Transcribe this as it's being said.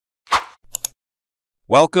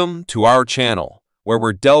Welcome to our channel, where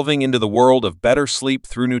we're delving into the world of better sleep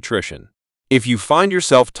through nutrition. If you find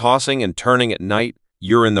yourself tossing and turning at night,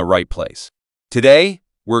 you're in the right place. Today,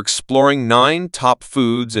 we're exploring 9 top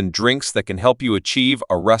foods and drinks that can help you achieve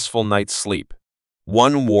a restful night's sleep.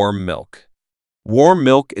 1. Warm milk. Warm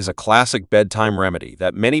milk is a classic bedtime remedy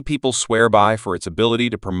that many people swear by for its ability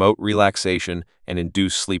to promote relaxation and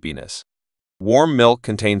induce sleepiness. Warm milk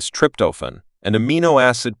contains tryptophan, an amino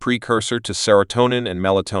acid precursor to serotonin and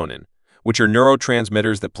melatonin, which are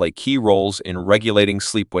neurotransmitters that play key roles in regulating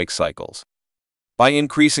sleep-wake cycles. By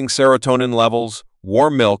increasing serotonin levels,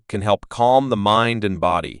 warm milk can help calm the mind and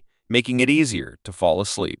body, making it easier to fall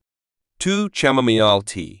asleep. 2. Chamomile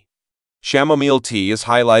tea. Chamomile tea is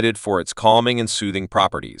highlighted for its calming and soothing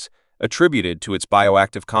properties, attributed to its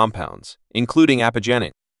bioactive compounds, including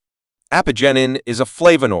apigenin. Apigenin is a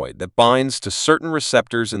flavonoid that binds to certain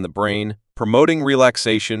receptors in the brain, promoting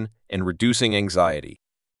relaxation and reducing anxiety.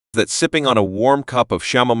 That sipping on a warm cup of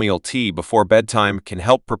chamomile tea before bedtime can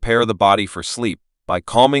help prepare the body for sleep by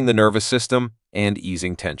calming the nervous system and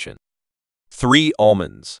easing tension. 3.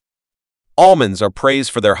 Almonds. Almonds are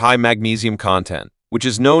praised for their high magnesium content, which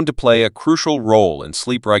is known to play a crucial role in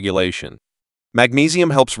sleep regulation. Magnesium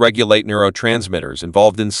helps regulate neurotransmitters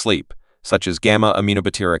involved in sleep, such as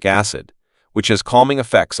gamma-aminobutyric acid, which has calming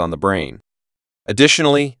effects on the brain.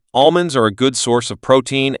 Additionally, almonds are a good source of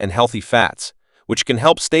protein and healthy fats, which can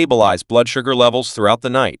help stabilize blood sugar levels throughout the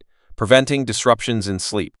night, preventing disruptions in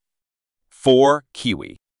sleep. 4.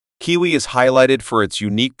 Kiwi. Kiwi is highlighted for its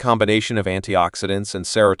unique combination of antioxidants and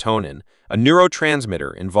serotonin, a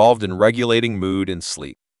neurotransmitter involved in regulating mood and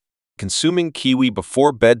sleep. Consuming kiwi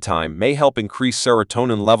before bedtime may help increase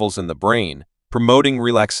serotonin levels in the brain, promoting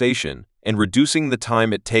relaxation and reducing the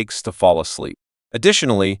time it takes to fall asleep.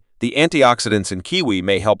 Additionally, the antioxidants in kiwi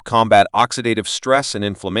may help combat oxidative stress and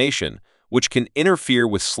inflammation, which can interfere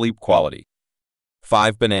with sleep quality.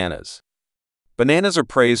 5. Bananas. Bananas are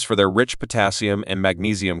praised for their rich potassium and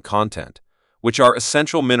magnesium content, which are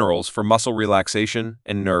essential minerals for muscle relaxation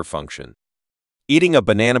and nerve function. Eating a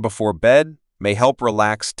banana before bed may help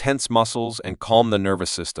relax tense muscles and calm the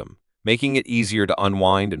nervous system, making it easier to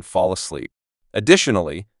unwind and fall asleep.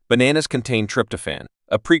 Additionally, bananas contain tryptophan,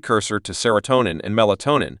 a precursor to serotonin and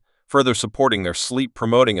melatonin, further supporting their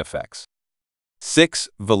sleep-promoting effects. 6.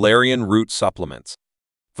 Valerian root supplements.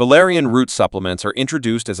 Valerian root supplements are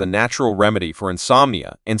introduced as a natural remedy for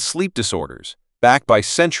insomnia and sleep disorders, backed by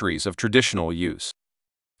centuries of traditional use.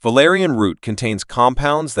 Valerian root contains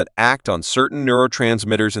compounds that act on certain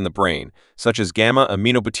neurotransmitters in the brain, such as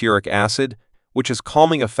gamma-aminobutyric acid, which has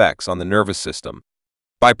calming effects on the nervous system.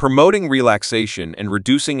 By promoting relaxation and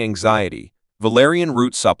reducing anxiety, valerian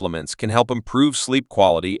root supplements can help improve sleep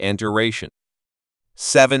quality and duration.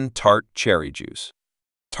 7. Tart cherry juice.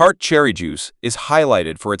 Tart cherry juice is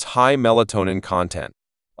highlighted for its high melatonin content,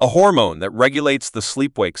 a hormone that regulates the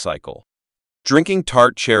sleep-wake cycle. Drinking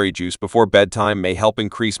tart cherry juice before bedtime may help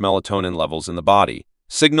increase melatonin levels in the body,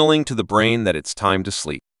 signaling to the brain that it's time to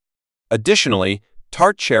sleep. Additionally,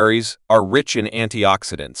 tart cherries are rich in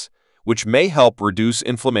antioxidants, which may help reduce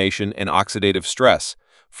inflammation and oxidative stress,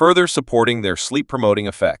 further supporting their sleep-promoting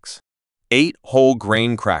effects. 8. Whole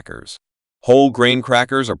grain crackers. Whole grain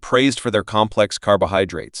crackers are praised for their complex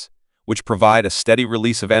carbohydrates, which provide a steady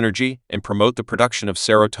release of energy and promote the production of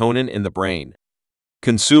serotonin in the brain.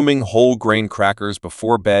 Consuming whole grain crackers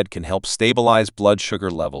before bed can help stabilize blood sugar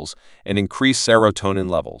levels and increase serotonin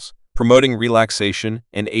levels, promoting relaxation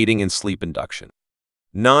and aiding in sleep induction.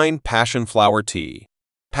 9. Passion flower tea.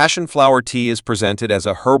 Passion flower tea is presented as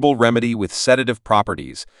a herbal remedy with sedative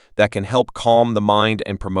properties that can help calm the mind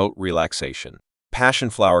and promote relaxation. Passion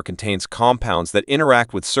flower contains compounds that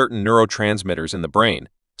interact with certain neurotransmitters in the brain,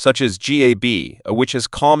 such as GABA, which has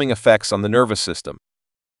calming effects on the nervous system.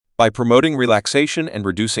 By promoting relaxation and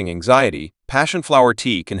reducing anxiety, passion flower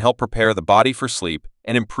tea can help prepare the body for sleep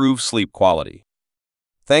and improve sleep quality.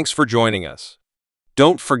 Thanks for joining us.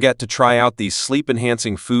 Don't forget to try out these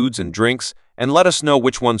sleep-enhancing foods and drinks and let us know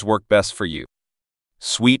which ones work best for you.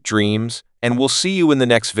 Sweet dreams, and we'll see you in the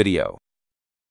next video.